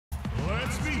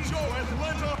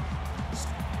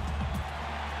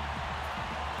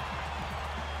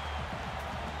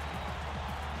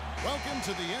Welcome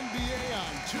to the NBA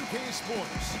on 2K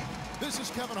Sports. This is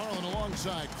Kevin Harlan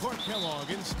alongside Clark Kellogg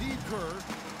and Steve Kerr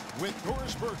with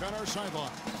Doris Burke on our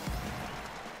sideline.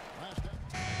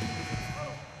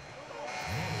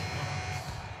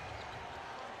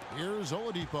 Here's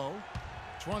Oladipo.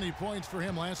 20 points for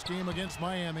him last game against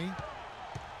Miami.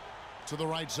 To the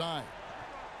right side.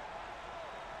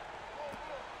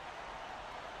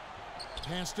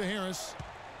 Pass to Harris.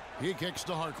 He kicks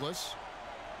to Harkless.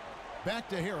 Back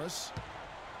to Harris.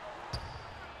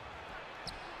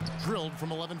 Drilled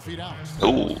from 11 feet out.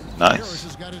 Oh, nice. Harris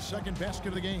has got his second basket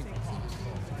of the game.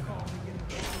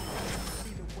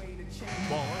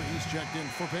 Baller, he's checked in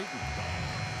for Peyton.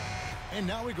 And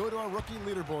now we go to our rookie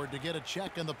leaderboard to get a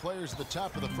check on the players at the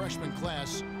top of the freshman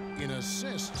class in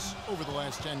assists over the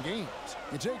last 10 games.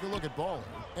 You take a look at Baller,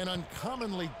 an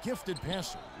uncommonly gifted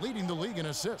passer, leading the league in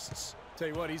assists. Tell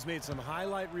you what, he's made some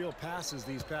highlight reel passes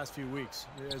these past few weeks,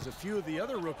 as a few of the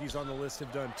other rookies on the list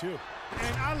have done too.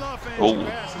 And I love fancy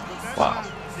passes, but that's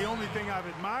not the only thing I've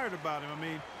admired about him. I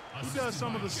mean, he does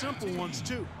some of the simple ones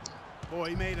too. Boy,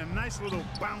 he made a nice little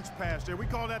bounce pass there. We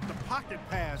call that the pocket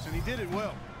pass, and he did it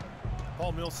well.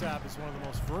 Paul Millsap is one of the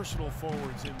most versatile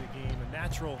forwards in the game, a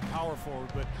natural power forward,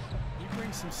 but he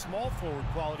brings some small forward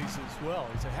qualities as well.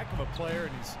 He's a heck of a player,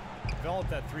 and he's developed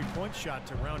that three-point shot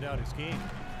to round out his game.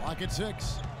 Lock at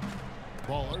 6.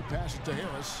 Baller passes to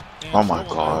Harris. Oh my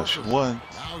gosh, what?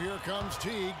 Now here comes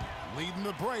Teague, leading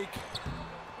the break.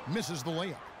 Misses the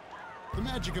layup. The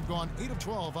Magic have gone 8 of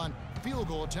 12 on field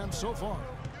goal attempts so far.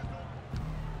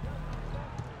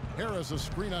 Harris a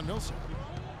screen on Millsap.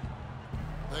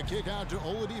 The kick out to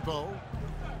Oladipo.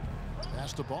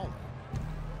 Pass to Baller.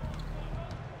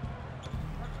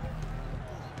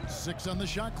 6 on the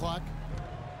shot clock.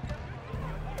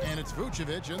 And it's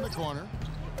Vucevic in the corner.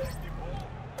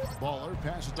 Baller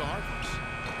passes to Harkless.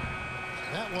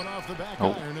 That one off the back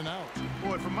iron and out.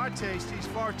 Boy, for my taste, he's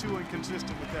far too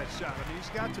inconsistent with that shot. I mean, he's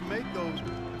got to make those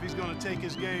if he's going to take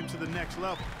his game to the next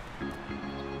level.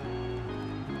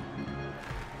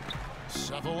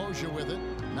 Cephalosha with it.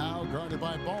 Now guarded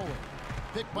by Baller.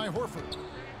 Picked by Horford.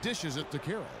 Dishes it to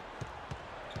Carroll.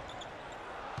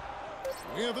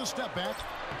 With a step back.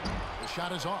 The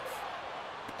shot is off.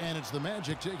 And it's the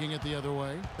Magic taking it the other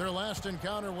way. Their last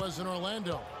encounter was in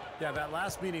Orlando. Yeah, that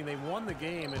last meeting, they won the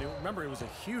game, and remember, it was a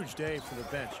huge day for the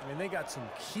bench. I mean, they got some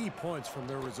key points from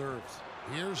their reserves.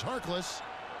 Here's Harkless.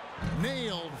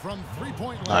 Nailed from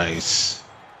three-point line. Nice.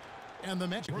 And the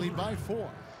Magic lead by 4.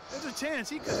 There's a chance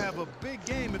he could have a big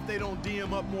game if they don't D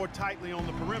him up more tightly on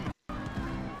the perimeter.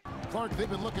 Clark, they've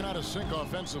been looking out of sync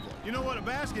offensively. You know what? A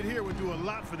basket here would do a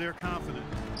lot for their confidence.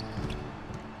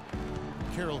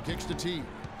 Carroll kicks to Teague.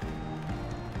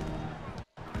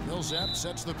 Millsap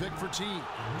sets the pick for Teague.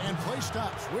 And play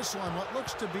stops. Whistle on what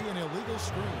looks to be an illegal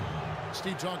screen.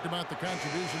 Steve talked about the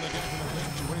contribution they gave from the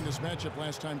bench to winning this matchup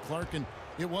last time, Clark, and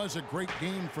it was a great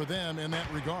game for them in that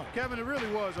regard. Kevin, it really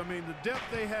was. I mean, the depth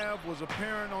they have was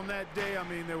apparent on that day. I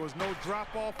mean, there was no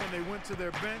drop-off when they went to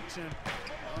their bench, and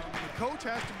the coach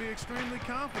has to be extremely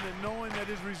confident knowing that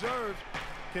his reserves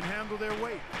can handle their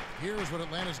weight. Here's what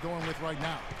Atlanta's going with right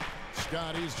now.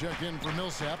 Scotty's checked in for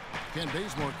Millsap. Ken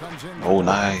Bazemore comes in. Oh,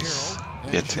 nice.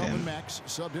 And Sheldon Max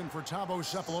subbed in for Thabo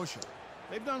Cephalosha.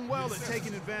 They've done well at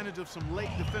taking advantage of some late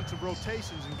defensive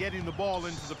rotations and getting the ball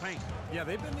into the paint. Yeah,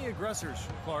 they've been the aggressors,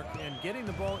 Clark, and getting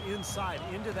the ball inside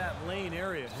into that lane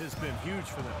area has been huge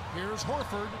for them. Here's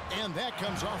Horford, and that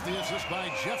comes off the assist by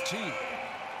Jeff Teague.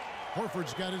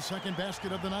 Horford's got his second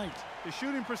basket of the night. The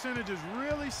shooting percentage is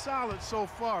really solid so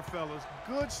far, fellas.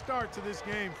 Good start to this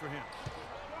game for him.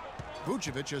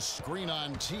 Vucevic, a screen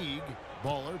on Teague.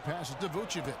 Baller passes to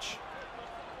Vucevic.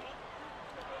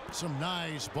 Some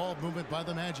nice ball movement by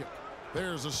the Magic.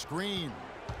 There's a screen.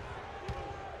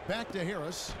 Back to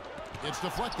Harris. It's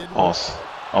deflected. Awesome.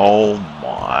 Oh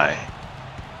my.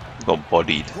 Got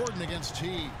bodied. Gordon against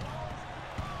Teague.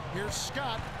 Here's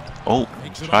Scott. Oh,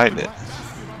 tried it.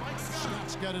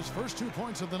 Scott's got his first 2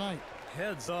 points of the night.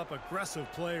 Heads up,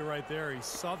 aggressive play right there. He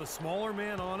saw the smaller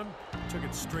man on him, took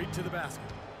it straight to the basket.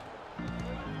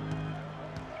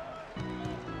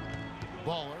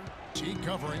 Baller, Teague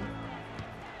covering.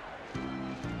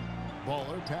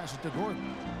 Baller passes to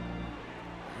Gordon.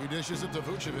 He dishes it to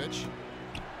Vucevic.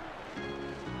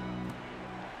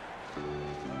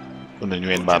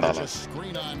 Vucevic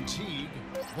screen on Teague.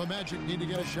 The Magic need to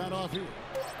get a shot off here.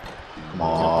 Come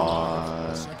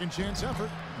on. Second chance effort.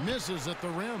 Misses at the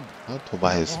rim.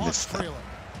 Tobias missed that.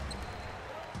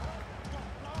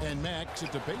 And Max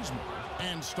it to Bazemore.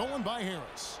 And stolen by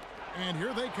Harris. And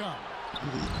here they come.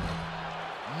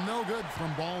 No good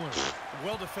from Baller.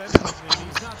 Well defended, and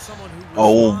he's not someone who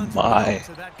Oh responds my. well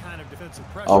to that kind of defensive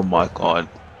pressure. Oh my god.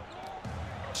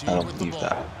 Team I don't with the believe ball.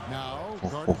 that. Now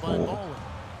guarded by Baller.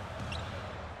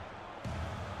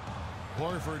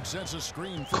 Horford sets a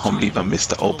screen for Can't believe I missed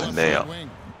the to the open left there. side wing.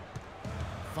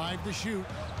 5 to shoot.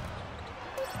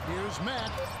 Here's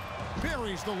Mack.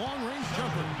 Buries the long-range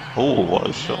jumper. Oh, what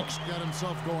a shot. Mack's got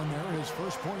himself going there. His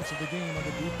first points of the game on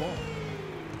the deep ball.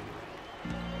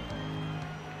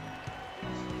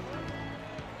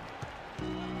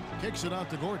 Kicks it out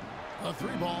to Gordon. A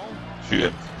 3-ball. Shoot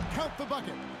it. Count the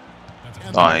bucket.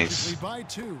 And Nice. by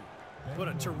 2. What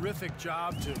a terrific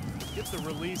job to get the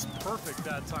release perfect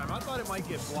that time. I thought it might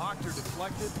get blocked or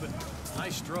deflected, but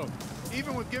nice stroke.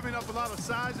 Even with giving up a lot of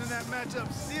size in that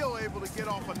matchup, still able to get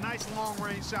off a nice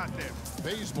long-range shot there.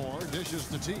 Bazemore dishes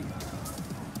to T.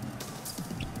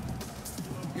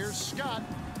 Here's Scott.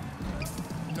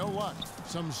 No luck.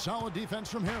 Some solid defense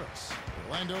from Harris.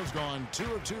 Orlando's gone 2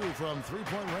 of 2 from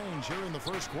 3-point range here in the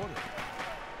first quarter.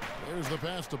 There's the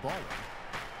pass to Baller.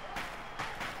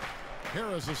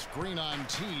 Harris a screen on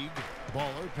Teague.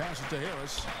 Baller passes to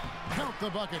Harris. Count the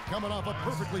bucket coming off a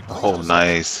perfectly placed Oh, assist.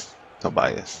 nice.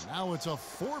 Tobias. Now it's a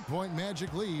 4-point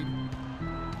Magic lead.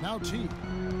 Now Teague.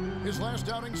 His last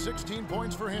outing, 16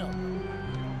 points for him.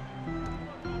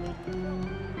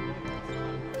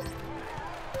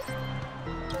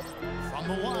 From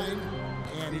the line,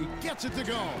 and he gets it to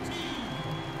go.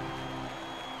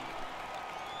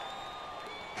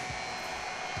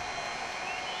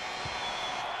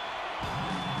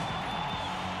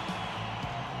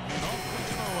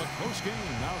 A close game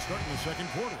now starting the second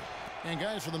quarter. And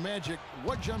guys, for the Magic,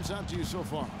 what jumps out to you so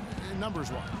far,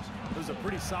 numbers-wise? It was a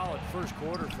pretty solid first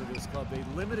quarter for this club. They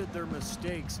limited their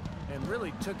mistakes and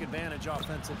really took advantage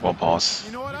offensively. One pass.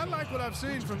 You know what? I like what I've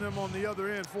seen from them on the other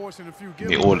end, forcing a few Me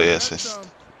giveaways. all the That's,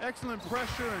 assists. excellent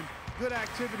pressure and good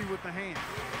activity with the hand.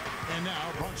 And now,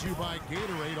 brought to you by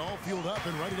Gatorade, all fueled up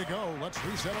and ready to go. Let's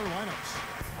reset our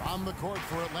lineups. On the court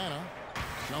for Atlanta,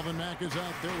 Shelvin Mack is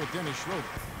out there with Dennis Schroeder.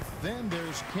 Then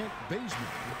there's Kent Bazemore.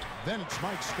 Then it's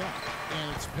Mike Scott.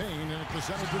 And it's Payne in at the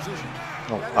center position.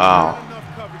 Oh, That is wow. not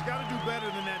enough coverage. Got to do better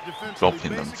than that defensively.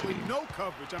 Dropping them Basically too. no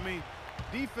coverage. I mean,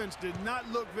 defense did not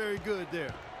look very good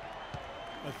there.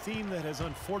 A theme that has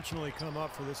unfortunately come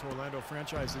up for this Orlando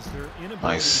franchise is their inability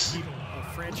Nice. to keep a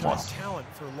franchise talent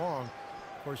for long.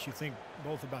 Of course, you think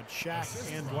both about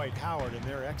Shaq and Dwight Howard and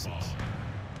their exits.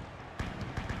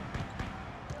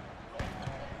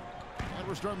 And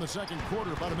we're starting the second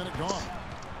quarter, about a minute gone.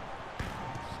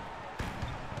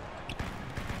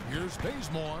 Here's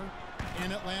Bazemore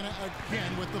in Atlanta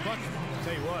again with the bucket. I'll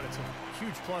tell you what, it's a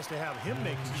huge plus to have him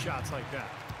making shots like that.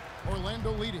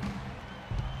 Orlando leading.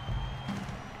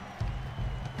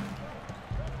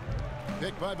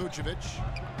 Pick by Vucevic.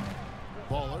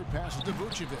 Baller passes to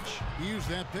Vucevic. He used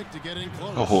that pick to get in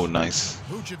close. Oh, nice.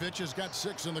 Vucevic has got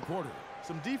 6 in the quarter.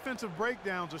 Some defensive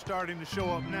breakdowns are starting to show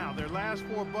up now. Their last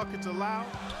 4 buckets allowed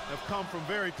have come from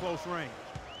very close range.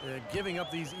 Giving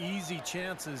up these easy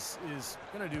chances is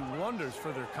going to do wonders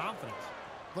for their confidence.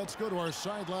 Let's go to our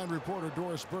sideline reporter,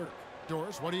 Doris Burke.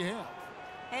 Doris, what do you have?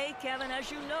 Hey, Kevin,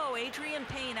 as you know, Adrian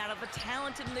Payne out of a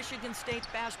talented Michigan State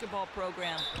basketball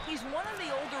program. He's one of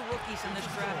the older rookies in this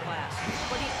draft class,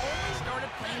 but he only started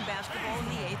playing basketball in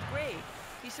the 8th grade.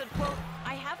 He said, quote,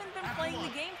 I haven't been playing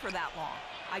the game for that long.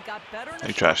 I got better in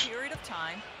a short period of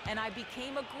time, and I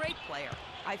became a great player.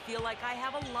 I feel like I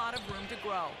have a lot of room to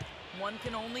grow. One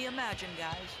can only imagine,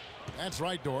 guys. That's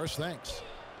right, Doris. Thanks.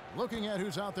 Looking at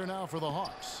who's out there now for the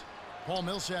Hawks. Paul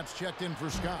Millsap's checked in for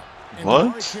Scott. And What?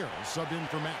 MyCareer subbed in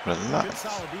for Matt. Good Relax.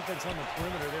 solid defense on the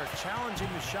perimeter there, challenging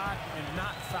the shot and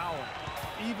not fouling.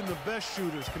 Even the best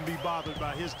shooters can be bothered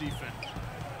by his defense.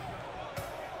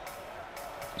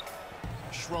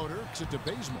 Schroeder kicks it to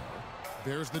Bazemore.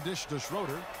 There's the dish to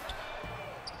Schroeder.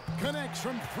 Connects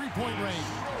from 3-point range.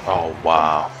 Oh,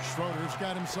 wow. Schroeder's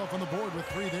got himself on the board with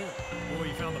 3 there. Boy,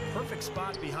 he found the perfect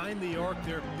spot behind the arc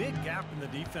there. Big gap in the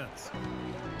defense.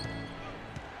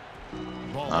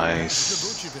 Ball Nice.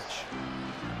 passes to Vucevic.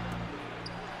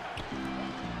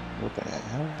 What the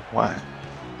hell? Why?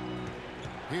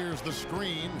 Here's the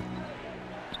screen.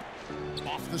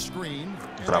 Off the screen.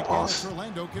 And Drop again, pass. it's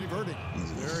Orlando converting.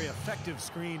 Very effective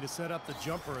screen to set up the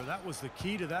jumper. That was the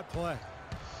key to that play.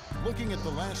 Looking at the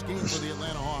last game for the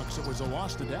Atlanta Hawks, it was a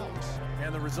loss to Dallas.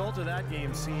 And the result of that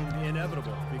game seemed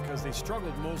inevitable because they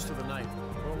struggled most of the night.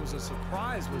 What was a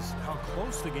surprise was how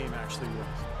close the game actually was.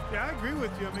 Yeah, I agree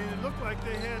with you. I mean, it looked like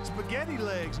they had spaghetti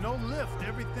legs, no lift.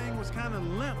 Everything was kind of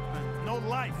limp and no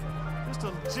life. Just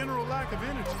a general lack of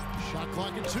energy. Shot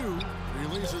clock at 2.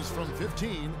 Releases from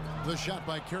 15. The shot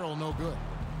by Carroll, no good.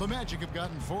 The Magic have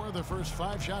gotten 4 of their first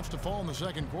 5 shots to fall in the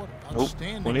second quarter.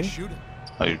 Outstanding shooting.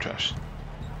 Oh, you're trash.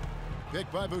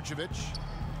 Picked by Vucevic.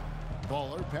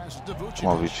 Baller passes to Vucevic. Come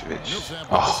on, Vucevic. Millsap with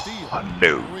the Oh, steal. I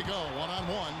knew. Here we go,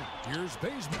 one-on-one. Here's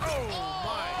Bazemore. Oh,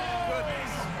 my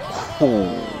goodness. Oh.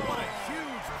 What a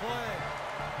huge play.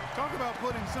 Talk about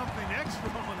putting something extra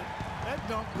on it. That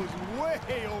dunk was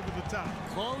way over the top.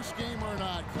 Close game or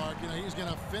not, Clark, you know, he's going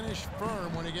to finish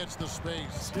firm when he gets the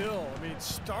space. Still, I mean,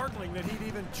 startling that he'd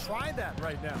even try that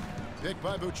right now. Picked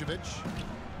by Vucevic.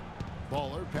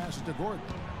 Baller passes to Gordon.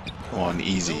 Come on,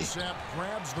 easy. Millsap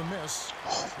grabs the miss.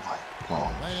 Oh my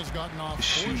God. Lang has gotten off 4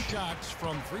 Shoot. shots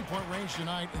from 3-point range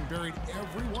tonight and buried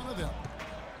every one of them.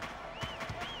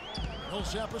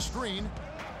 Millsap a screen.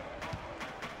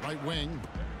 Right wing.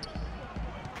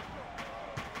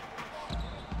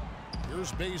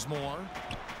 Here's Bazemore.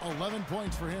 11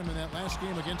 points for him in that last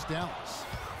game against Dallas.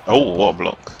 Oh, what a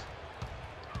block.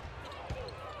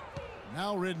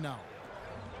 Now Ridnour.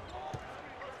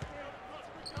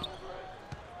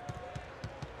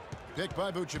 Picked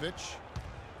by Vucevic.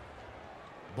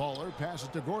 Baller passes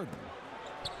to Gordon.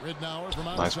 Ridnour from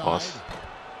outside. Nice pass.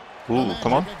 The Ooh, Magic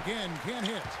come on. Again, can't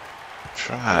hit.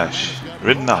 Trash.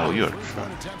 Ridnour, you're First trash.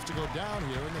 one attempts to go down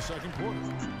here in the second quarter.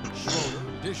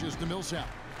 Schroeder dishes to Millsap.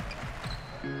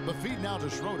 The feed now to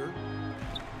Schroeder.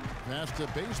 Pass to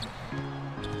Bazemore.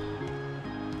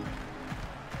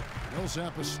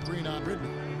 Millsap a screen on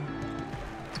Ridnour.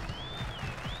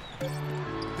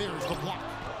 There's the block.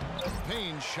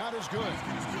 Payne's shot is good.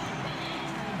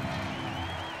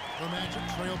 The Magic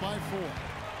trail by 4.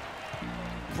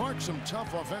 Clark, some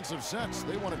tough offensive sets.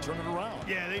 They want to turn it around.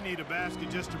 Yeah, they need a basket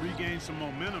just to regain some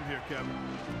momentum here, Kevin.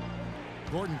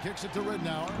 Gordon kicks it to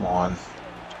Ridnour. Come on.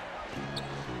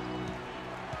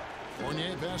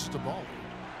 Fournier passes to Ball.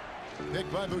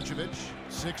 Picked by Vucevic.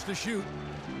 6 to shoot.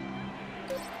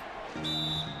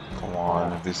 Come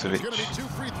on, It's going to be Vucevic. 2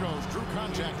 free throws. Drew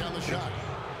contact on the shot.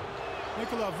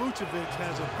 Nikola Vucevic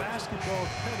has a basketball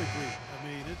pedigree. I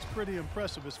mean, it's pretty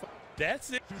impressive as far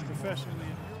That's it. as professionally.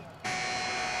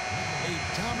 A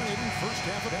dominating first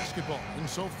half of basketball, and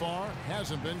so far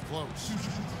hasn't been close.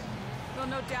 Well,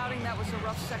 no doubting that was a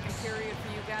rough second period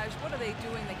for you guys. What are they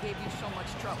doing that gave you so much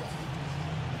trouble?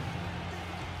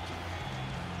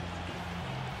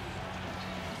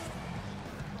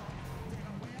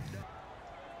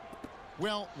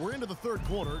 Well, we're into the third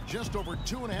quarter, just over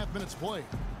 2.5 minutes played.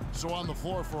 So on the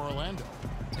floor for Orlando.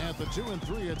 At the 2 and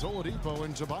 3, it's Oladipo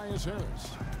and Tobias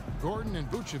Harris. Gordon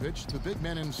and Vucevic, the big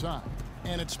men inside.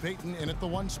 And it's Payton in at the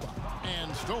 1 spot.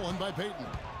 And stolen by Payton.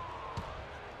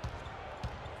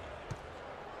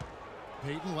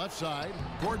 Payton left side.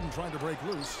 Gordon trying to break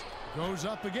loose. Goes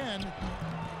up again.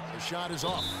 The shot is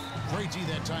off. Great D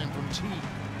that time from T.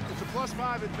 It's a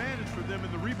 +5 advantage for them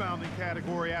in the rebounding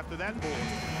category after that goal.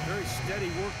 Very steady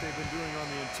work they've been doing on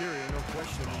the interior, no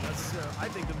question. And that's, I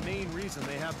think, the main reason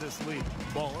they have this lead.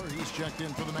 Baller, he's checked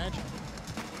in for the Magic.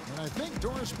 And I think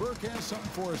Doris Burke has something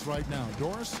for us right now.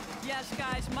 Doris? Yes,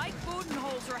 guys, Mike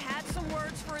Budenholzer had some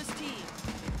words for his team.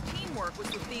 Teamwork was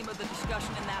the theme of the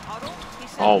discussion in that huddle. He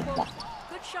said, Oh, quote,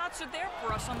 good shots are there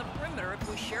for us on the perimeter if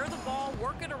we share the ball,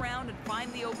 work it around, and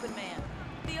find the open man.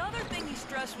 The other thing he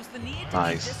stressed was the need to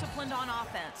be disciplined on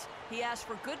offense. He asked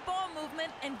for good ball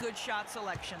movement and good shot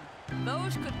selection.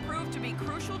 Those could prove to be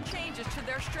crucial changes to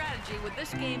their strategy with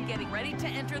this game getting ready to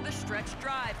enter the stretch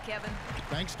drive, Kevin.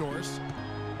 Thanks, Doris.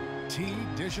 T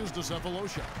dishes to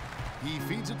Cephalosha. He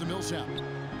feeds it to Millsap.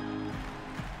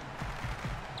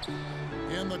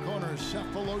 In the corner,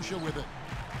 Cephalosha with it.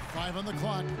 5 on the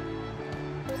clock.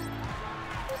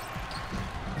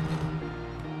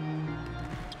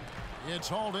 It's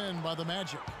hauled in by the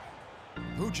Magic.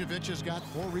 Vucevic has got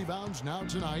 4 rebounds now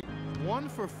tonight. 1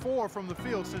 for 4 from the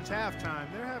field since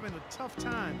halftime. They're having a tough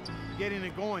time getting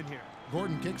it going here.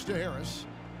 Gordon kicks to Harris.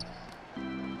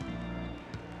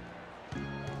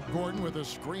 Gordon with a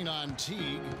screen on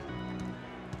Teague.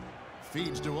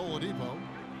 Feeds to Oladipo.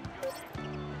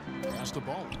 Pass the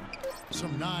ball.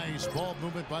 Some nice ball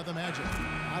movement by the Magic.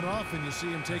 Not often you see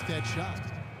him take that shot.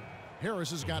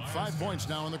 Harris has got 5 points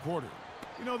now in the quarter.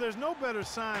 You know, there's no better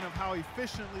sign of how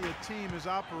efficiently a team is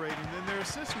operating than their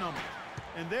assist numbers.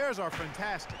 And theirs are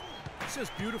fantastic. It's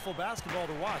just beautiful basketball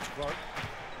to watch, Clark.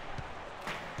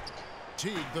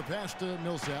 Teague, the pass to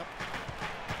Millsap.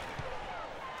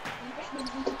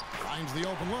 Finds the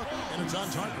open look, and it's on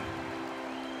target.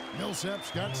 Millsap's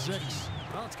got 6.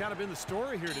 Well, it's kind of been the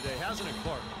story here today, hasn't it,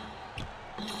 Clark?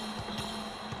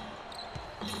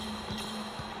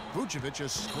 Vucevic a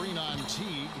screen on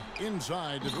Teague.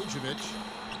 Inside to Vucevic.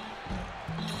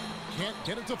 Can't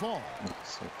get it to fall.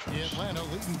 So trash. Atlanta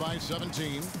leading by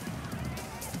 17.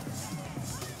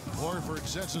 Horford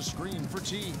sets a screen for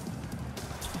T.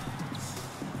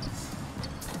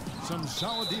 Some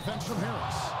solid defense from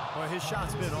Harris. Well, his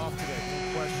shot's been off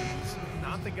today, no question. He's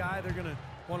not the guy they're going to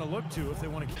want to look to if they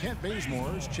want to. Kent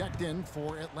Bazemore is checked in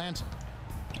for Atlanta.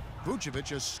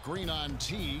 Vucevic, a screen on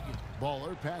Teague.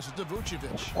 Baller passes to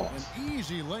Vucevic. An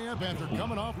easy layup after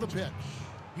coming off the pitch.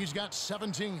 He's got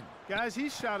 17. Guys, he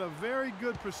shot a very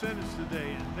good percentage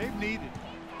today, and they've needed it.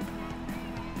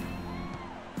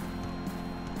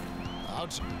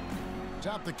 Out.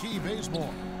 Top the key,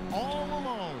 Bazemore. All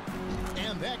alone.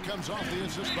 And that comes off the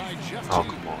assist by Jeff Oh,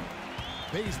 Teague. come on.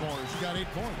 Bazemore's got 8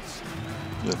 points.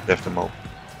 Just left him out.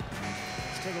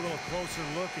 Let's take a little closer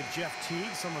look at Jeff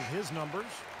Teague. Some of his numbers.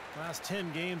 Last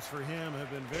 10 games for him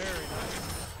have been very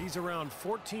nice. He's around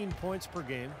 14 points per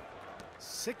game,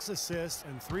 6 assists,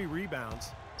 and 3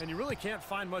 rebounds. And you really can't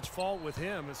find much fault with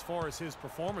him as far as his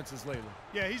performances lately.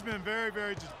 Yeah, he's been very,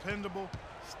 very dependable,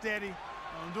 steady,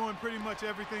 doing pretty much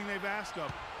everything they've asked of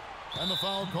him. And the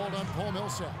foul called on Paul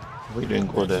Millsap. We didn't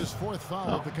go there. That's his 4th foul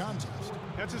of the contest.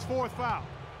 That's his 4th foul.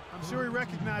 I'm sure he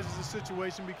recognizes the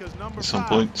situation because number Some 5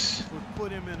 points. would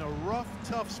put him in a rough,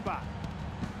 tough spot.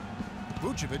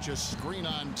 Vucevic, a screen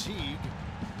on Teague.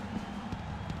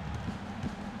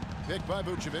 Picked by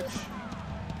Vucevic.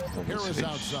 Harris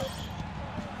outside.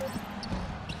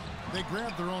 They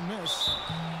grabbed their own miss.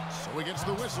 So he gets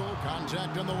the whistle.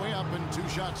 Contact on the way up and 2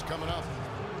 shots coming up.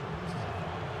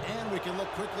 And we can look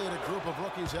quickly at a group of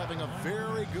rookies having a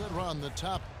very good run. The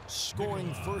top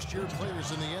scoring first-year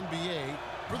players in the NBA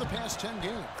for the past 10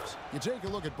 games. You take a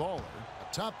look at Baller,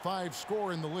 a top 5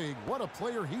 scorer in the league. What a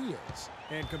player he is.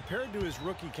 And compared to his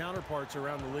rookie counterparts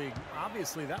around the league,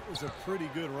 obviously that was a pretty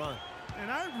good run. And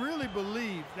I really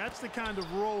believe that's the kind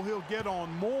of role he'll get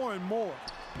on more and more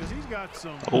because he's got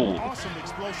some awesome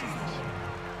explosiveness.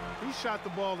 He shot the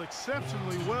ball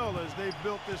exceptionally well as they've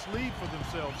built this lead for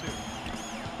themselves here.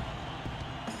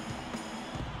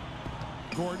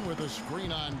 Gordon with a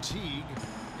screen on Teague.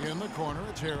 In the corner,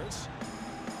 it's Harris.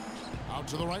 Out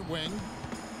to the right wing.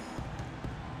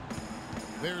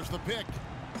 There's the pick.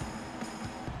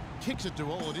 Kicks it to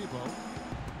Oladipo.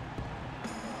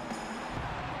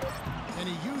 And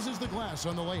he uses the glass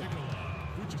on the layup.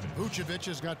 Vucevic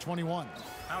has got 21.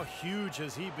 How huge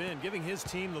has he been, giving his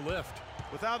team the lift?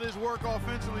 Without his work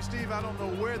offensively, Steve, I don't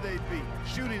know where they'd be.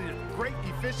 Shooting at great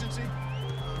efficiency.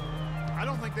 I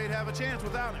don't think they'd have a chance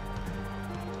without him.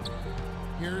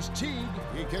 Here's Teague.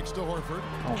 He kicks to Horford.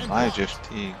 Oh, my Jeff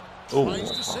Teague. Oh,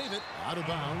 Tries to save it. Out of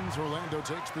bounds. Orlando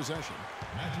takes possession.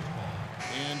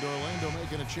 And Orlando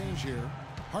making a change here.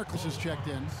 Harkless is checked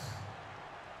in.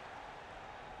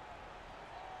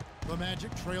 The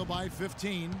Magic trail by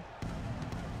 15.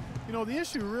 You know, the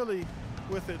issue really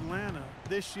with Atlanta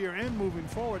this year and moving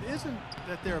forward isn't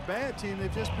that they're a bad team.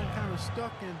 They've just been kind of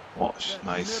stuck in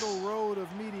that middle road of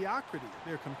mediocrity.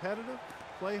 They're competitive,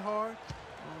 play hard.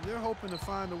 They're hoping to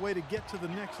find a way to get to the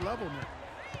next level now.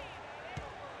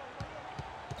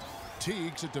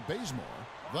 Teagues it to Bazemore.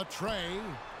 The tray.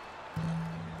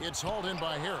 It's hauled in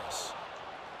by Harris.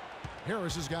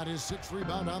 Harris has got his 6th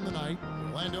rebound on the night.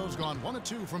 Orlando's gone 1 of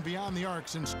 2 from beyond the arc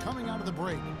since coming out of the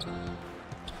break.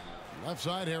 Left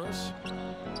side, Harris.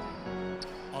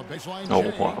 A baseline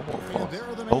J. And there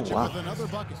are the Magic with another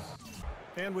bucket.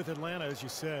 And with Atlanta, as you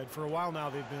said, for a while now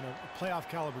they've been a playoff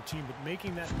caliber team, but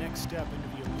making that next step into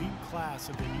the elite class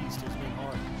of the East has been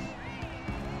hard.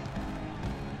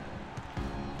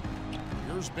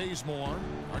 Here's Bazemore,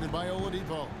 guarded by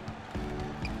Oladipo.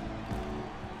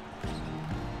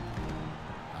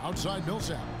 Outside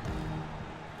Millsap.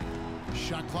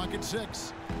 Shot clock at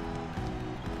 6.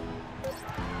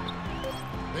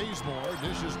 Bazemore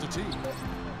dishes to Teague.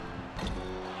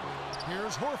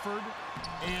 Here's Horford.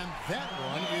 And that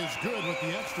one is good with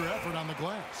the extra effort on the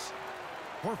glass.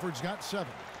 Horford's got 7.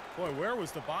 Boy, where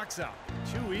was the box out?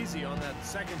 Too easy on that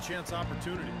second chance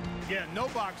opportunity. Yeah, no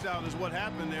box out is what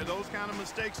happened there. Those kind of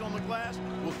mistakes on the glass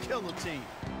will kill a team.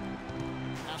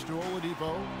 Pass to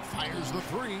Oladipo. Fires the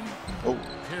 3. Oh.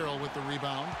 Carroll with the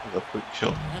rebound. A quick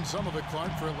shot. And some of it,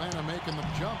 Clark, for Atlanta making the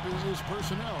jump is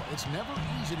personnel. It's never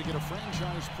easy to get a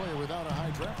franchise player without a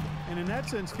high draft pick. And in that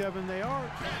sense, Kevin, they are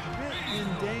a bit in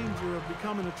danger of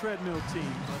becoming a treadmill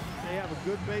team. But they have a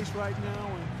good base right now,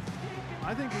 and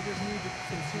I think we just need to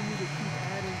continue to keep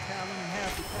adding talent and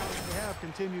have the talent they have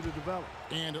continue to develop.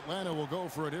 And Atlanta will go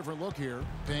for a different look here.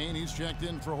 Payne, he's checked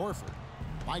in for Horford.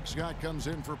 Mike Scott comes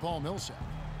in for Paul Millsap.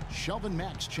 Shelvin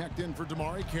Max checked in for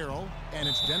Damari Carroll, and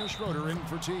it's Dennis Schroeder in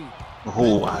for T.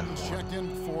 Oh, Checked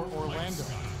in for Orlando.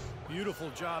 Beautiful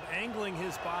job angling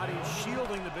his body,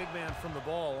 shielding the big man from the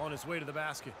ball on his way to the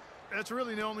basket. That's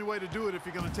really the only way to do it if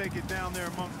you're going to take it down there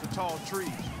amongst the tall trees.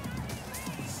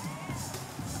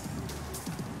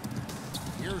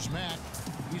 Here's Matt.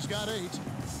 He's got 8.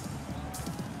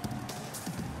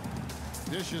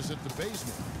 Dishes at the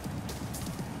basement.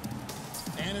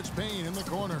 And it's Payne in the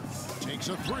corner. Takes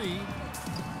a 3.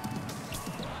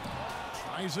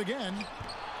 Tries again.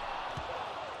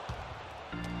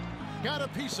 Got a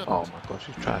piece of it. Oh my gosh,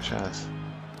 he's trash ass.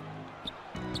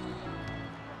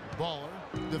 Baller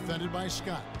defended by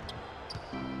Scott.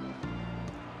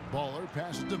 Baller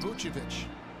passes to Vucevic.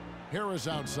 Harris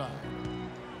outside.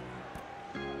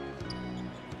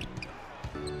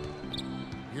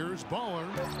 Here's Baller.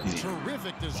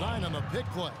 Terrific design on the pick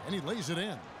play, and he lays it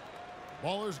in.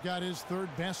 Baller's got his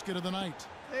 3rd basket of the night.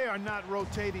 They are not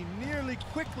rotating nearly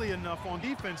quickly enough on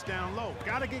defense down low.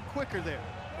 Got to get quicker there.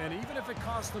 And even if it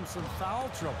costs them some foul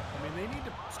trouble, I mean, they need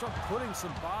to start putting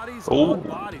some bodies on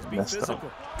bodies, be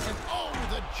physical.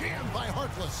 And the jam by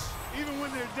Harkless. Even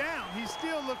when they're down, he's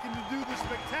still looking to do the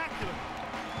spectacular.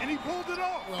 And he pulled it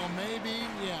off. Well, maybe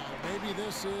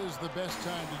this is the best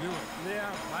time to do it.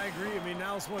 Yeah, I agree. I mean,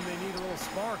 now's when they need a little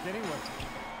spark anyway.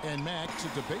 And Max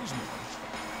at the basement.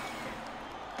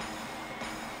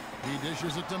 He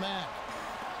dishes it to Mac.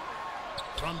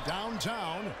 From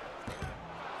downtown.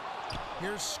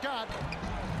 Here's Scott.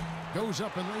 Goes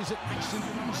up and lays it nice and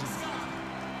easy.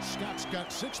 Scott's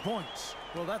got 6 points.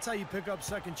 Well, that's how you pick up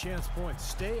second chance points.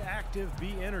 Stay active,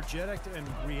 be energetic, and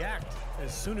react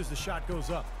as soon as the shot goes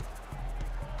up.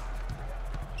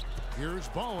 Here's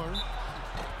Baller.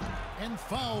 And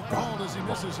foul called as he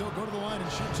misses. He'll go to the line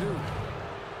and shoot 2.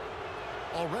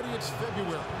 Already it's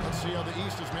February. Let's see how the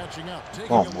East is matching up.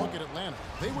 Taking a look at Atlanta.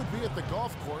 They would be at the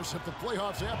golf course if the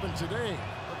playoffs happened today.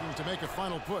 Looking to make a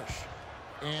final push.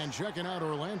 And checking out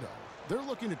Orlando. They're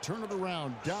looking to turn it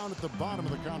around down at the bottom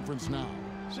of the conference now.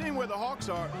 Seeing where the Hawks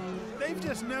are, they've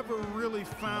just never really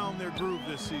found their groove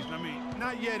this season. I mean,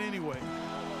 not yet anyway.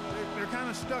 They're kind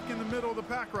of stuck in the middle of the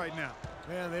pack right now.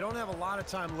 Man, they don't have a lot of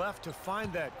time left to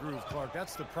find that groove, Clark.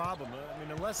 That's the problem. I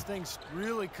mean, unless things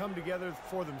really come together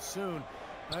for them soon,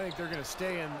 I think they're going to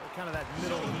stay in kind of that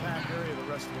middle of the pack area the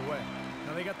rest of the way.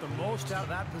 Now, they got the most out of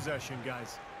that possession,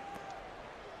 guys.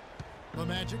 The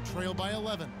Magic trail by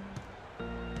 11.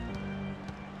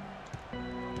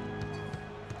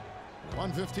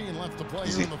 1:15 left to play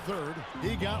here in the 3rd.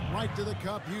 He got right to the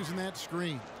cup using that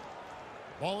screen.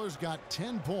 Baller's got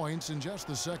 10 points in just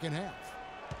the second half.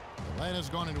 Atlanta's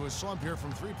gone into a slump here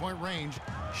from 3-point range,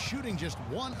 shooting just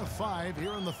 1 of 5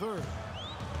 here in the 3rd.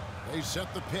 They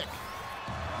set the pick.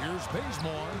 Here's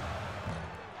Bazemore.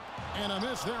 And a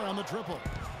miss there on the triple.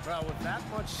 Well, with that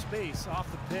much space off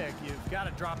the pick, you've got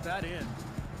to drop that in.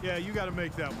 Yeah, you got to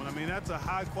make that one. I mean, that's a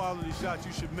high-quality shot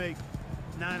you should make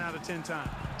 9 out of 10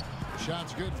 times.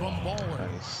 Shot's good from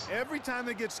Baller. Nice. Every time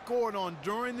they get scored on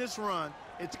during this run,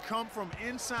 it's come from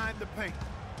inside the paint.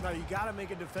 Now, you got to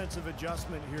make a defensive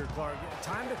adjustment here, Clark.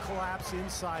 Time to collapse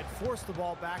inside, force the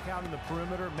ball back out in the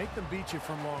perimeter, make them beat you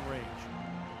from long range.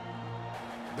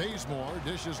 Bazemore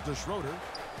dishes to Schroeder.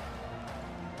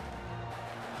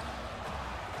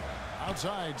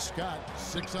 Outside, Scott,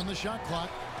 6 on the shot clock.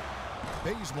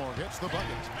 Bazemore gets the bucket.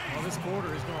 Well, this quarter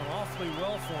has gone awfully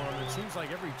well for him. It seems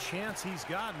like every chance he's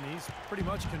gotten, he's pretty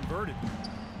much converted.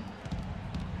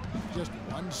 Just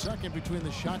 1 second between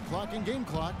the shot clock and game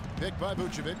clock. Picked by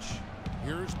Vucevic.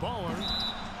 Here's Baller.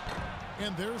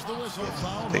 And there's the whistle.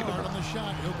 Foul hard on the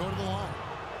shot. He'll go to the line.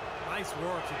 Nice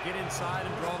work to get inside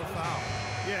and draw the foul.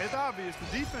 Yeah, it's obvious.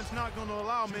 The defense not going to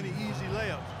allow many easy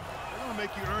layups. They're going to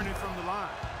make you earn it from the line.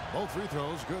 Both free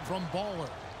throws good from Baller.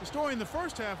 The story in the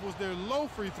first half was their low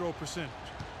free throw percentage.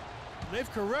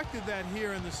 They've corrected that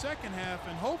here in the second half,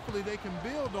 and hopefully they can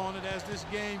build on it as this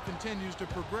game continues to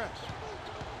progress.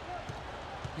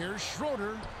 Here's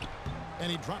Schroeder, and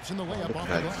he drops in the layup off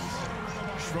the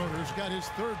glass. Schroeder's got his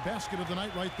 3rd basket of the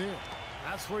night right there.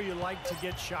 That's where you like to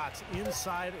get shots,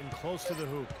 inside and close to the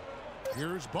hoop.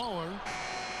 Here's Baller,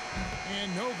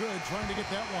 and no good trying to get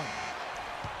that one.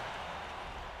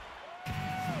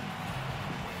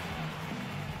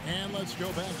 And let's go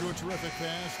back to a terrific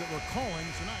pass that we're calling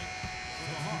tonight for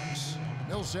the Hawks.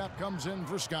 Millsap comes in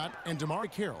for Scott, and Damari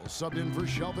Carroll subbed in for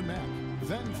Shelvin Mack.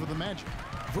 Then for the Magic,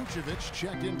 Vucevic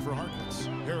checked in for Harkless.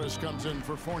 Harris comes in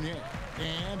for Fournier.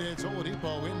 And it's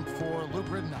Oladipo in for Luke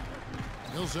Ridnour.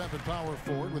 Millsap at power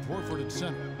forward with Horford at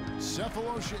center.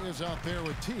 Cephalosha is out there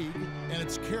with Teague, and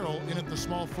it's Carroll in at the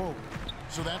small forward.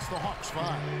 So that's the Hawks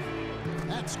 5.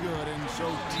 That's good, and so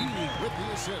Teague with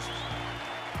the assist.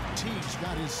 Teague's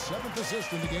got his 7th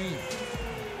assist in the game.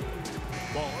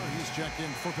 Baller, he's checked in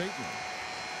for Payton.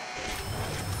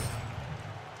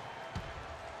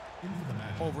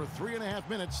 Over 3.5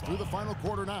 minutes through the final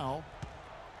quarter now.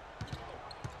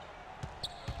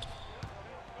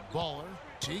 Baller,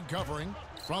 Teague covering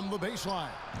from the baseline.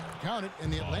 Count it,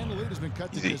 and the Atlanta lead has been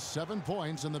cut to just 7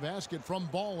 points in the basket from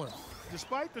Baller.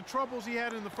 Despite the troubles he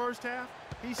had in the first half,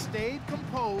 he stayed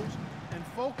composed and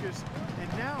focused,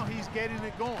 and now he's getting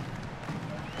it going.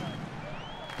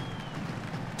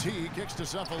 Teague kicks to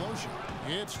Cephalosha.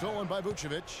 It's stolen by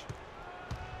Vucevic.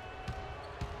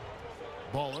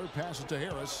 Baller passes to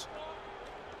Harris.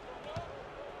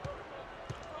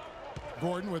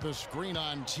 Gordon with a screen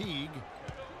on Teague.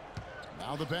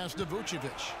 Now the pass to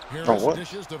Vucevic. Harris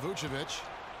dishes to Vucevic.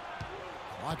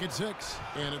 Clock at 6,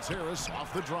 and it's Harris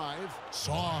off the drive.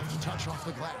 Soft touch off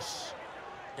the glass.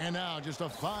 And now just a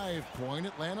 5-point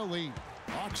Atlanta lead.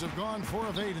 Hawks have gone 4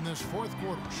 of 8 in this fourth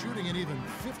quarter, shooting an even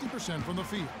 50% from the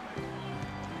field.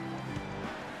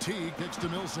 Teague kicks to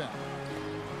Millsap.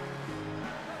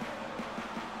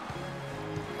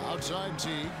 Outside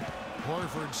Teague.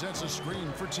 Horford sets a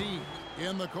screen for Teague.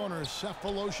 In the corner,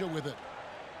 Cephalosha with it.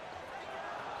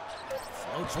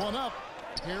 Floats one up.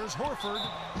 Here's Horford.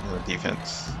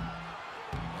 Defense.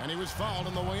 And he was fouled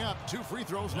on the way up. 2 free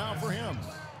throws now for him.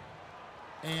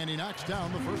 And he knocks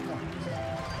down the first one.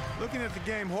 Looking at the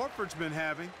game Horford's been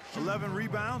having, 11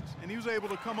 rebounds, and he was able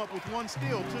to come up with 1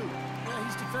 steal, too. Yeah,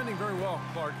 he's defending very well,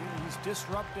 Clark. He's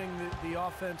disrupting the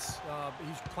offense.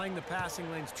 He's playing the passing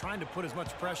lanes, trying to put as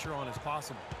much pressure on as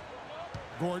possible.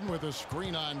 Gordon with a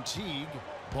screen on Teague.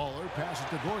 Baller passes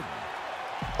to Gordon.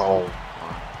 Oh.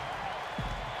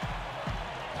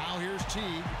 Now here's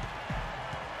Teague.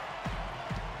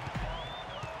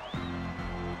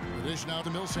 The dish now to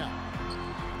Millsap.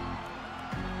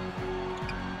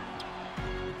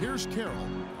 Here's Carroll,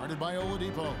 guarded by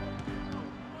Oladipo.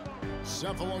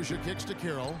 Cephalosha kicks to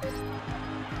Carroll.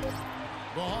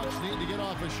 The Hawks need to get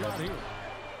off a shot here.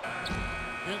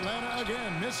 Atlanta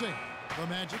again missing. The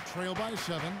Magic trail by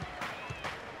 7.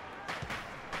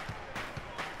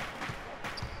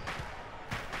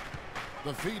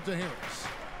 The feed to Harris.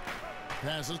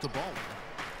 Passes to Baller.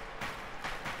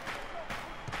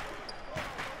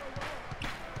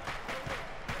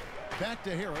 Back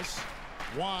to Harris.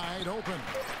 Wide open.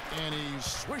 And he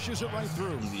swishes it right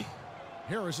through. Easy.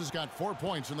 Harris has got 4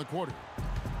 points in the quarter.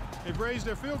 They've raised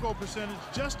their field goal percentage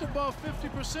just above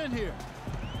 50% here.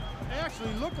 They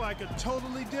actually look like a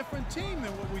totally different team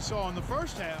than what we saw in the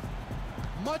first half.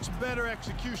 Much better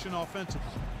execution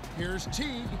offensively. Here's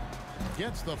Teague.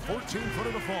 Gets the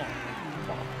 14-footer to fall.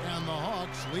 And the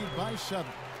Hawks lead by 7.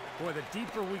 Boy, the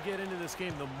deeper we get into this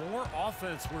game, the more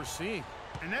offense we're seeing.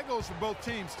 And that goes for both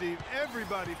teams, Steve.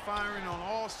 Everybody firing on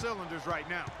all cylinders right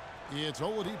now. It's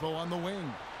Oladipo on the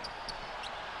wing.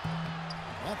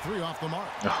 That 3 off the mark.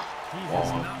 He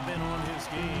has not been on his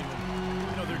game.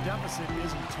 And, you know, their deficit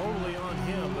isn't totally on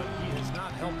him, but he has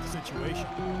not helped the situation.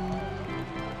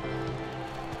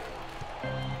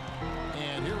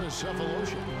 And here is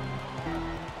Cephalosha.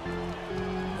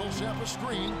 Millsap a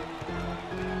screen.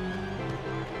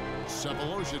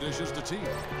 Cephalosha dishes to Teague.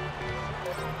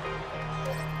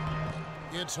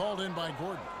 It's hauled in by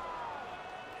Gordon.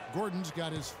 Gordon's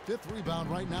got his 5th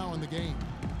rebound right now in the game.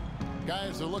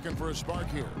 Guys are looking for a spark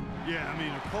here. Yeah, I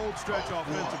mean, a cold stretch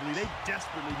offensively. They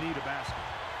desperately need a basket.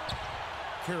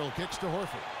 Carroll kicks to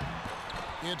Horford.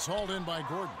 It's hauled in by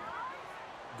Gordon.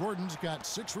 Gordon's got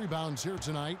 6 rebounds here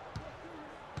tonight.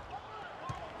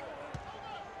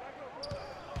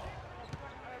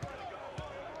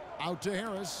 Out to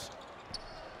Harris.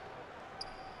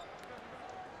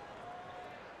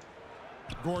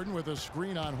 Gordon with a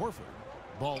screen on Horford.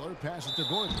 Baller passes to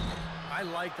Gordon. I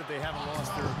like that they haven't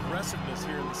lost their aggressiveness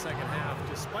here in the second half,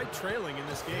 despite trailing in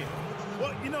this game.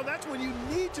 Well, you know, that's when you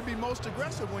need to be most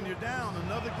aggressive when you're down.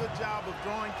 Another good job of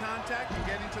drawing contact and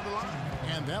getting to the line.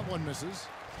 And that one misses.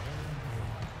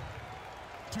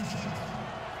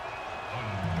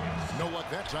 No luck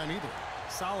that time either.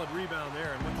 Solid rebound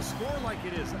there. And with the score like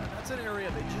it is, that's an area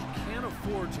they just can't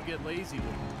afford to get lazy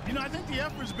with. You know, I think the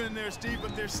effort's been there, Steve,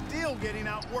 but they're still getting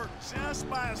outworked just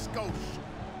by a skosh.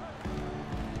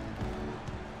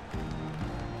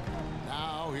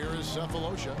 Now here is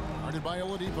Cephalosha, guarded by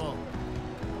Oladipo.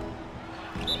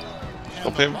 And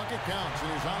Stop the him. bucket counts,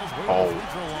 and he's on his way to the free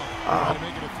throw line. Trying to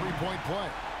make it a 3-point play.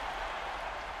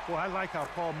 Well, I like how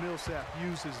Paul Millsap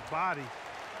used his body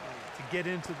to get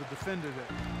into the defender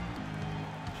there.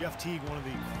 Jeff Teague, one of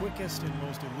the quickest and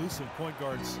most elusive point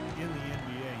guards in the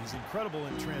NBA. He's incredible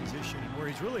in transition, and where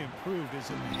he's really improved is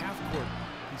in the half court.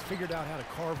 He's figured out how to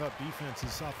carve up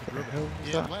defenses off the dribble.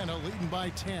 Atlanta leading by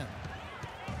 10.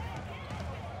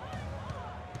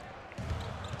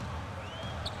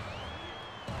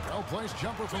 Well-placed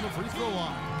jumper from the free throw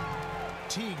line.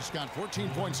 Teague's got 14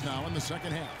 points now in the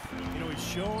second half. You know, he's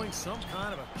showing some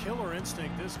kind of a killer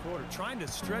instinct this quarter, trying to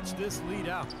stretch this lead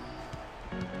out.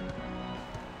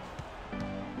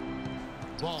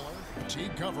 Baller,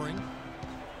 Teague covering.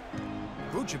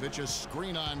 Vucevic a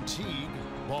screen on Teague.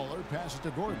 Baller passes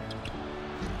to Gordon.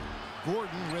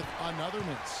 Gordon with another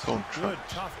miss. Good,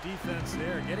 tough defense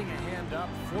there, getting a hand up,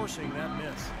 forcing that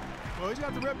miss. Well, he's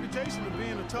got the reputation of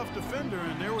being a tough defender,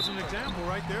 and there was an example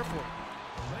right there for him.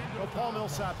 Well, Paul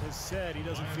Millsap has said he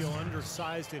doesn't feel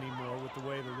undersized anymore with the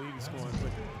way the league is going,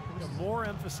 but you know, more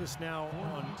emphasis now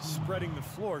on spreading the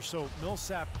floor, so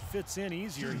Millsap fits in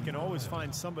easier. He can always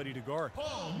find somebody to guard.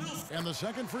 And the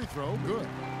second free throw, good.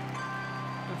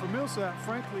 And for Millsap,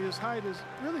 frankly, his height has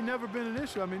really never been an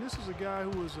issue. I mean, this is a guy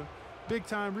who was a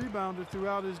big-time rebounder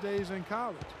throughout his days in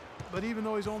college. But even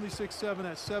though he's only 6'7",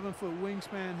 that 7-foot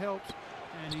wingspan helps,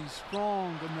 and he's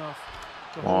strong enough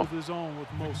to hold his own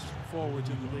with most forwards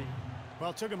in the league. Well,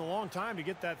 it took him a long time to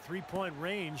get that three-point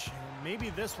range.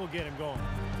 Maybe this will get him going.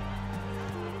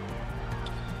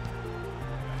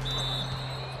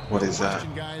 What is that?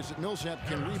 Guys, Millsap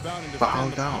can rebound and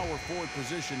defend the power forward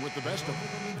position with the best of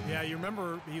them. Yeah, you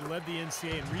remember he led the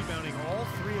NCAA in rebounding all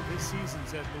 3 of his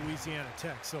seasons at Louisiana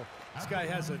Tech. So this guy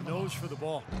has a nose for the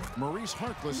ball. Maurice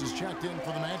Harkless is checked in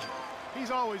for the Magic. He's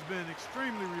always been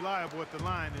extremely reliable at the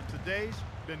line, and today's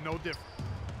been no different.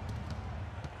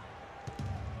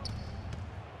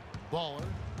 Baller,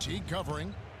 Teague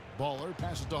covering. Baller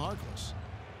passes to Harkless.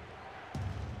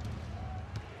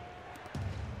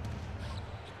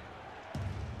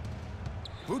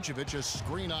 Vucevic a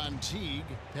screen on Teague.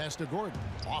 Pass to Gordon.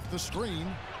 Off the screen.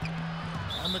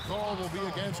 And the call will be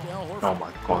against Al Horford. Oh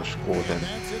my gosh, Gordon. And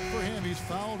that's it for him. He's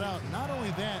fouled out. Not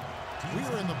only that, we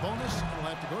are in the bonus.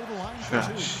 We'll have to go to the line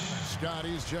for 2.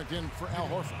 Scotty's checked in for Al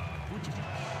Horford.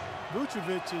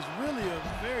 Vucevic is really a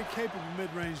very capable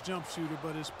mid-range jump shooter,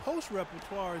 but his post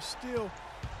repertoire is still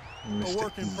a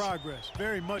work in progress.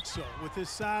 Very much so. With his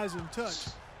size and touch,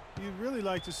 you'd really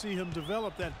like to see him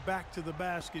develop that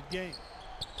back-to-the-basket game.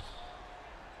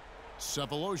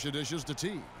 Cephalosha dishes to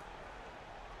Teague.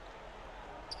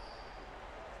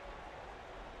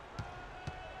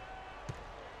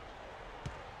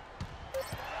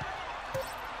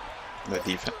 The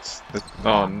defense.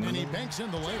 And he banks in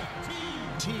the layup.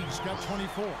 Teague's got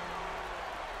 24.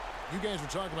 You guys were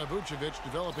talking about Vucevic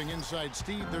developing inside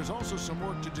Steve. There's also some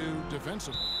work to do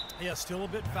defensively. Yeah, still a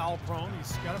bit foul prone.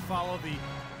 He's got to follow the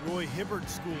Roy Hibbert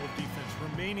school of defense,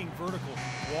 remaining vertical,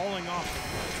 walling off,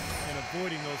 and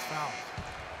avoiding those fouls.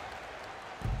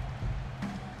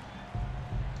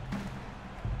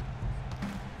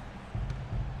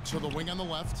 To the wing on the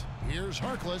left. Here's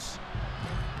Harkless.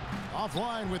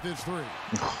 Offline with his 3.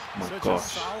 Oh my Such gosh.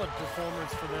 a solid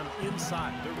performance for them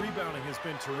inside. The rebounding has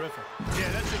been terrific.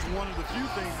 Yeah, that's just one of the few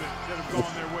things that have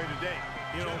gone their way today.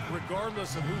 You know,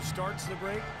 regardless of who starts the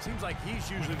break, seems like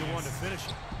he's usually the one to finish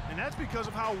it. And that's because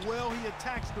of how well he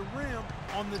attacks the rim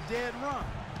on the dead run.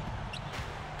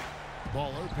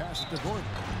 Baller passes to Gordon.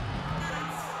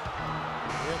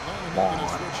 Atlanta making a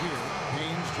switch here.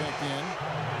 Haynes checked in.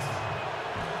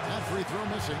 That free throw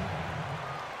missing.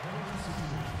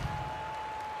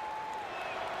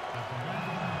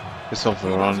 It's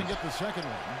overrun. Doesn't get the second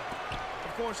one.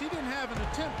 Of course, he didn't have an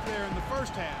attempt there in the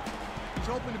first half. He's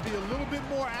hoping to be a little bit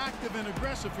more active and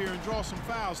aggressive here and draw some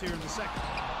fouls here in the second.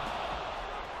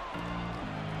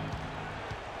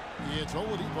 It's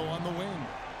Oladipo on the wing.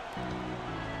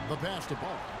 The pass to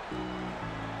Ball.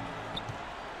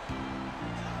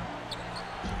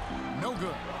 No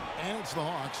good. And it's the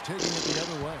Hawks taking it the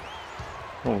other way.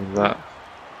 What was that?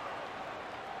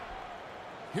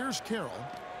 Here's Carroll.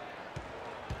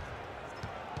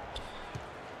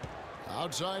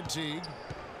 Outside Teague.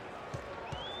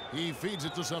 He feeds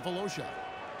it to Cephalosha.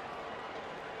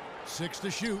 6 to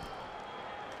shoot.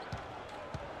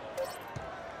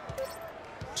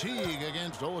 Teague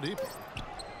against Oladipo.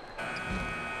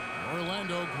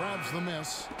 Orlando grabs the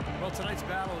miss. Well, tonight's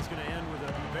battle is going to end with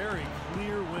a very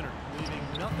clear winner,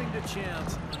 leaving nothing to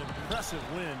chance an impressive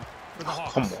win for the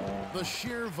Hawks. Come on. The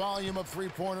sheer volume of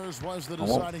three-pointers was the I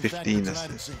want deciding factor 15 tonight, it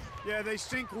assists. seemed. Yeah, they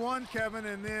sink one, Kevin,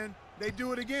 and then they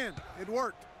do it again. It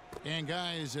worked. And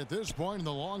guys, at this point in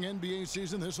the long NBA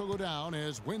season, this will go down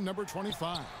as win number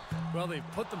 25. Well, they've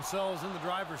put themselves in the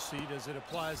driver's seat as it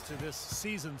applies to this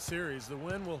season series. The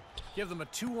win will give them a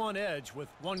 2-1 edge with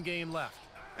 1 game left.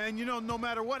 And, you know, no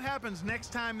matter what happens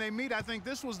next time they meet, I think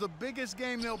this was the biggest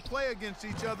game they'll play against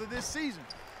each other this season.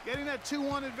 Getting that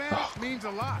 2-1 advantage means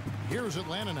a lot. Here's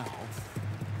Atlanta now.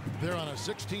 They're on a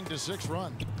 16-6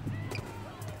 run.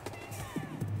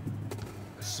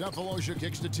 Cephalosha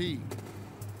kicks to Teague.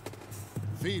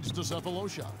 Feeds to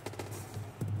Cephalosha.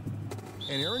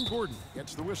 And Aaron Gordon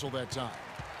gets the whistle that time.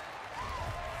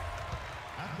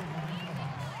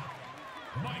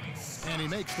 And he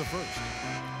makes the first.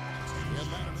 And that's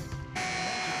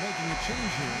making a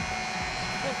change here.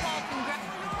 Well, Paul, congrats.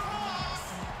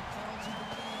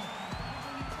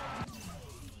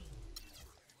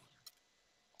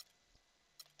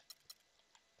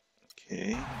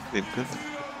 Okay, did good.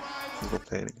 We'll go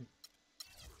play it again.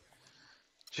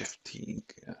 Jeff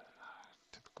Teague.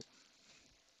 Typical.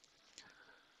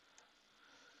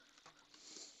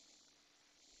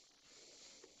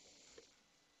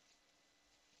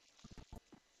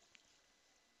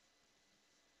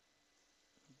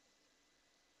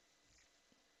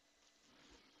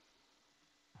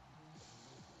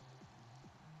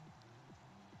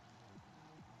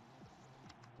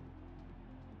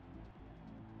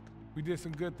 We did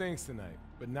some good things tonight,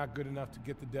 but not good enough to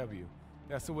get the W.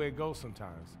 That's the way it goes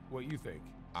sometimes. What you think?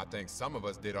 I think some of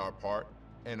us did our part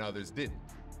and others didn't.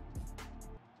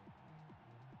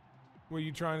 What are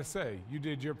you trying to say? You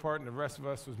did your part and the rest of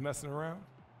us was messing around?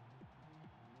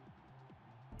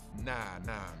 Nah.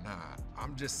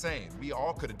 I'm just saying, we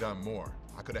all could have done more.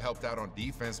 I could have helped out on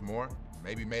defense more,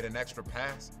 maybe made an extra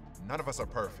pass. None of us are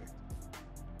perfect.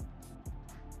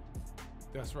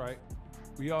 That's right.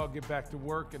 We all get back to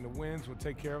work and the wins will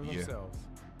take care of themselves.